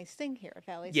that's a nice thing here at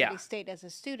Valley City State. As a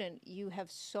student, you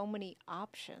have so many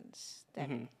options that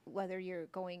whether you're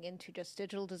going into just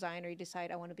digital design, or you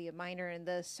decide I want to be a minor in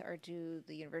this or do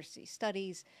the university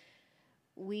studies,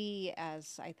 we,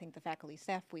 as I think the faculty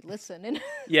staff, we listen and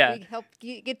we help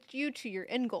get you to your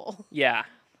end goal. Yeah,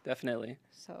 definitely.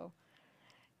 So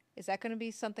is that going to be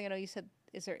something? I know you said,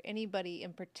 is there anybody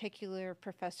in particular,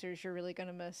 professors, you're really going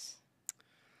to miss?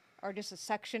 Or just a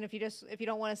section, if you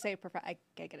don't want to say I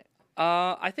get it.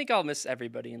 I think I'll miss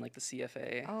everybody in like the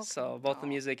CFA. Okay. So both the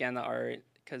music and the art,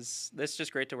 because it's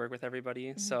just great to work with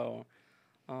everybody. So,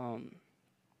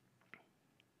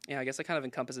 yeah, I guess it kind of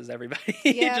encompasses everybody.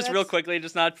 Yeah, just real quickly,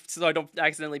 just not so I don't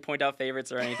accidentally point out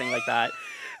favorites or anything like that.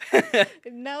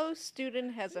 No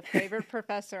student has a favorite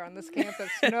professor on this campus.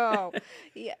 No.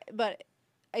 Yeah, but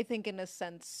I think in a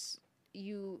sense,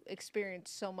 you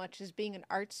experience so much as being an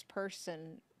arts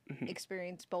person,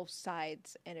 experience both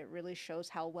sides, and it really shows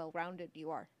how well-rounded you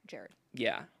are, Jared.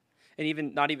 Yeah. And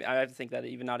even not even I have to think that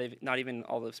even not even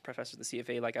all those professors in the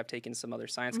CFA, like I've taken some other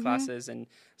science classes, and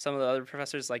some of the other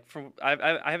professors, like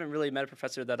I haven't really met a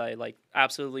professor that I like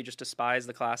absolutely just despise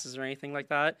the classes or anything like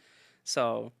that.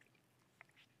 So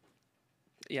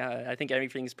yeah, I think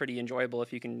everything's pretty enjoyable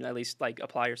if you can at least like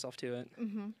apply yourself to it.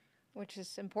 Which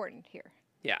is important here.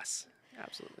 Yes,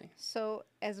 absolutely. So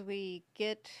as we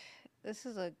get, this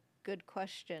is a good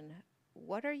question.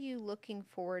 What are you looking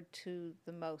forward to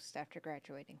the most after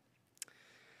graduating?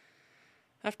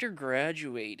 After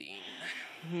graduating,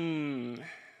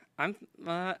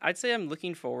 I'd say I'm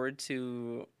looking forward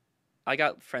to. I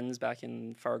got friends back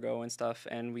in Fargo and stuff,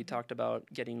 and we talked about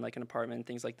getting like an apartment,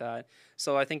 things like that.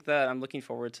 So I think that I'm looking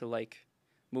forward to like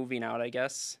moving out, I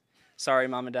guess. Sorry,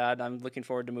 mom and dad, I'm looking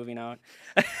forward to moving out.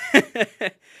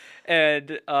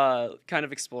 And kind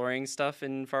of exploring stuff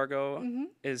in Fargo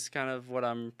is kind of what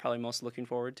I'm probably most looking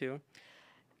forward to.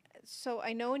 So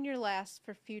I know in your last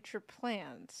for future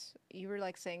plans, you were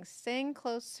like saying staying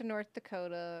close to North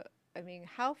Dakota. I mean,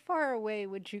 how far away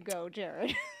would you go,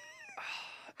 Jared?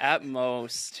 At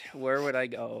most, where would I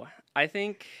go? I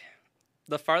think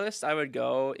the farthest I would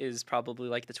go is probably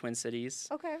like the Twin Cities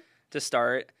Okay. to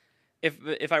start.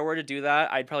 If I were to do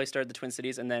that, I'd probably start at the Twin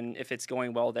Cities, and then if it's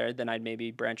going well there, then I'd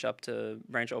maybe branch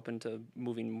open to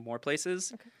moving more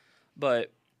places. Okay.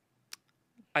 But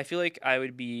I feel like I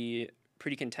would be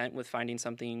pretty content with finding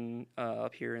something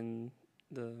up here in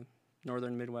the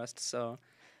northern Midwest. So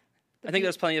I think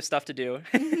there's plenty of stuff to do.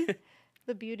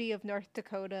 The beauty of North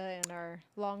Dakota and our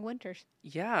long winters.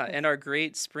 Yeah, and our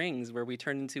great springs where we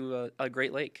turn into a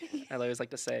great lake, I always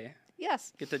like to say.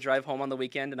 Yes. Get to drive home on the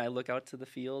weekend, and I look out to the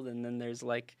field, and then there's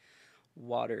like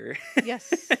water.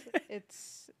 Yes.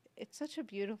 It's such a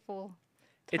beautiful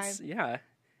time.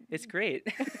 It's great.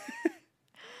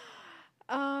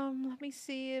 Let me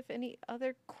see if any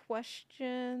other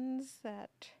questions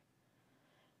that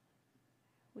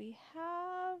we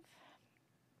have.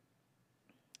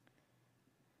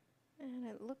 And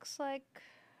it looks like,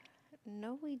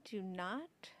 no, we do not.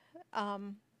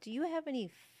 Do you have any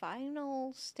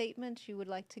final statements you would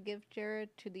like to give, Jared,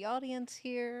 to the audience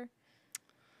here?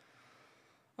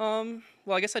 Well,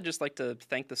 I guess I'd just like to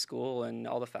thank the school and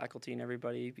all the faculty and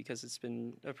everybody because it's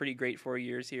been a pretty great 4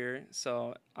 years here.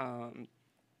 So, I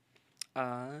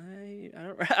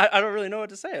don't really know what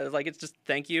to say. It's just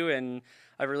thank you, and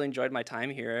I've really enjoyed my time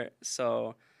here.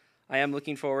 So, I am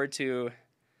looking forward to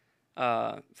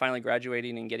finally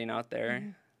graduating and getting out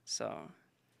there. So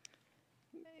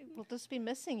We'll just be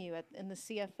missing you in the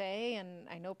CFA, and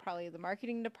I know probably the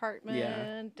marketing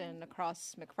department and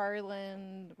across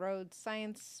McFarland, Road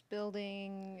Science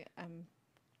Building.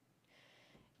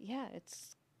 Yeah,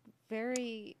 it's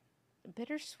very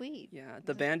bittersweet. Yeah,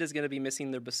 the band is going to be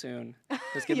missing their bassoon.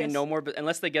 There's going to be Yes. no more,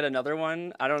 unless they get another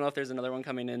one. I don't know if there's another one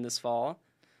coming in this fall,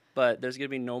 but there's going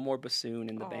to be no more bassoon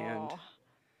in the band. Aw.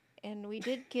 And we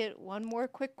did get one more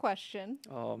quick question.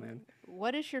 Oh, man.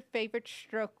 What is your favorite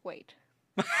stroke weight?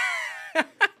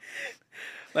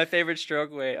 My favorite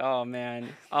stroke weight, oh man,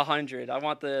 100. I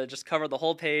want to just cover the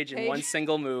whole page in one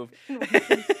single move.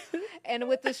 And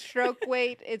with the stroke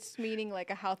weight, it's meaning like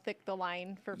how thick the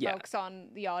line for Yeah. folks on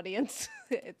the audience.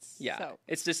 It's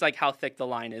just like how thick the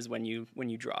line is when you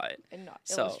draw it. And not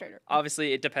So Illustrator.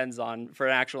 obviously it depends on, for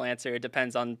an actual answer, it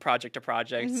depends on project to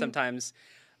project. Sometimes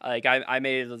like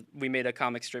we made a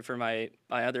comic strip for my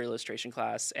other illustration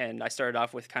class, and I started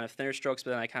off with kind of thinner strokes, but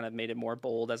then I kind of made it more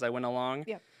bold as I went along.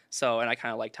 Yeah. So, and I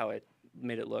kind of liked how it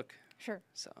made it look. Sure.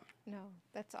 So No,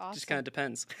 that's awesome. just kind of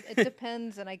depends. It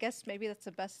depends, and I guess maybe that's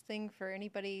the best thing for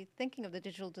anybody thinking of the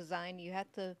digital design. You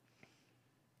have to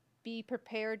be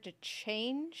prepared to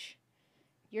change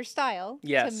your style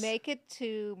Yes. to make it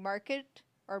to market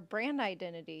or brand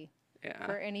identity Yeah.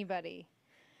 for anybody.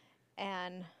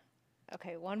 And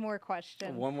okay, one more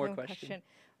question. One more question.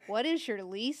 What is your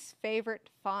least favorite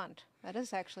font? That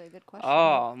is actually a good question.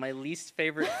 Oh, my least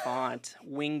favorite font,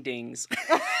 Wingdings.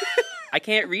 I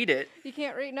can't read it. You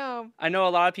can't read, no. I know a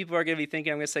lot of people are going to be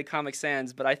thinking I'm going to say Comic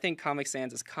Sans, but I think Comic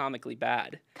Sans is comically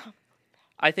bad.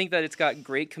 I think that it's got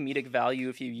great comedic value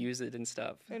if you use it and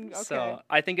stuff. Okay. So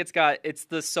I think it's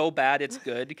the so bad it's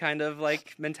good kind of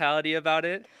like mentality about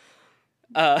it.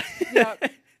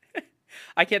 Yep.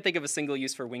 I can't think of a single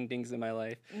use for Wingdings in my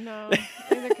life. No,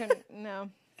 neither can, no.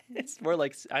 It's more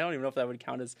like, I don't even know if that would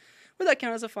count as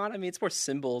a font? I mean, it's more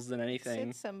symbols than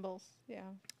anything. It's symbols, yeah.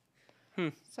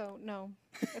 So no,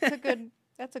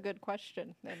 that's a good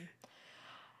question. And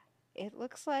it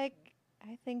looks like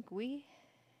I think we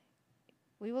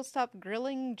we will stop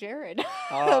grilling Jared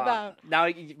Oh, about. now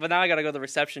I gotta go to the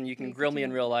reception. You can grill me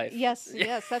in real life. Yes,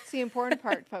 yes, that's the important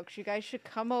part, folks. You guys should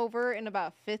come over in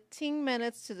about 15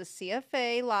 minutes to the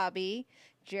CFA lobby.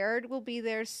 Jared will be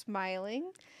there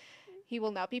smiling. He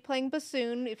will not be playing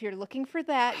bassoon. If you're looking for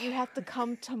that, you have to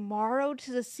come tomorrow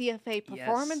to the CFA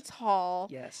Performance Hall.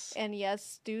 Yes. And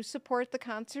yes, do support the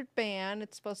concert band.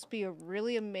 It's supposed to be a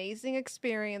really amazing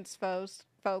experience, folks.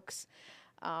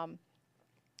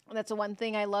 That's the one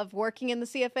thing I love working in the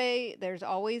CFA. There's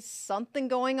always something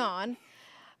going on.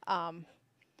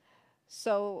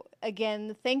 So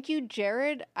again, thank you,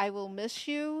 Jared. I will miss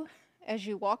you as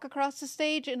you walk across the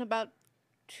stage in about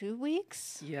 2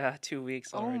 weeks. Yeah, 2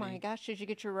 weeks already. Oh my gosh, did you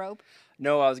get your robe?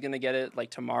 No, I was gonna get it like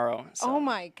tomorrow. So. Oh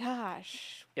my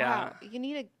gosh. Yeah. Wow. You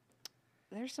need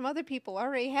there's some other people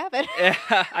already have it.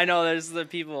 Yeah, I know. There's the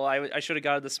people. I should have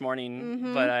got it this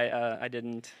morning, but I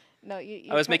didn't. No,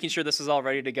 I was making sure this was all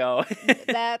ready to go.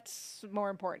 That's more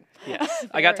important. Yes,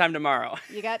 I got time tomorrow.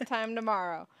 You got time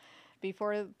tomorrow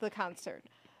before the concert.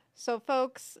 So,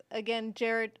 folks, again,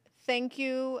 Jared, thank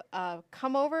you.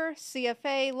 Come over,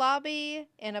 CFA lobby,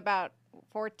 in about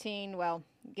 14, well,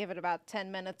 give it about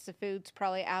 10 minutes. The food's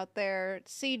probably out there.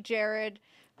 See Jared.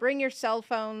 Bring your cell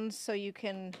phones so you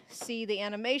can see the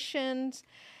animations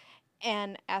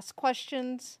and ask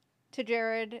questions to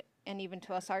Jared and even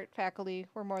to us art faculty.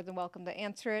 We're more than welcome to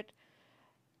answer it.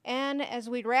 And as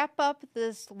we wrap up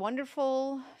this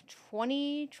wonderful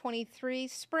 2023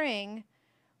 spring,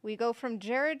 we go from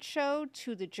Jared's show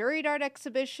to the Juried Art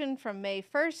exhibition from May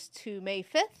 1st to May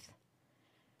 5th,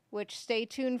 which stay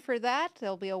tuned for that.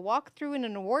 There'll be a walkthrough and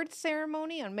an awards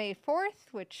ceremony on May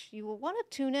 4th, which you will want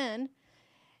to tune in.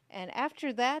 And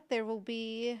after that, there will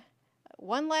be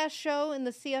one last show in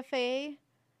the CFA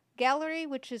Gallery,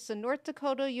 which is the North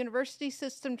Dakota University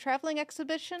System Traveling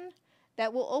Exhibition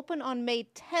that will open on May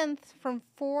 10th from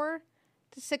 4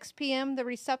 to 6 p.m., the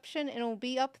reception, and it will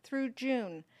be up through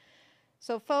June.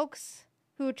 So folks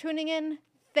who are tuning in,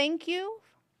 thank you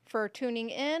for tuning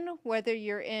in, whether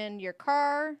you're in your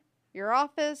car, your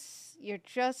office, you're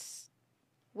just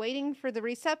waiting for the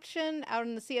reception out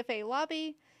in the CFA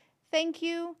lobby. Thank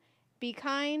you, be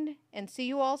kind, and see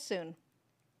you all soon.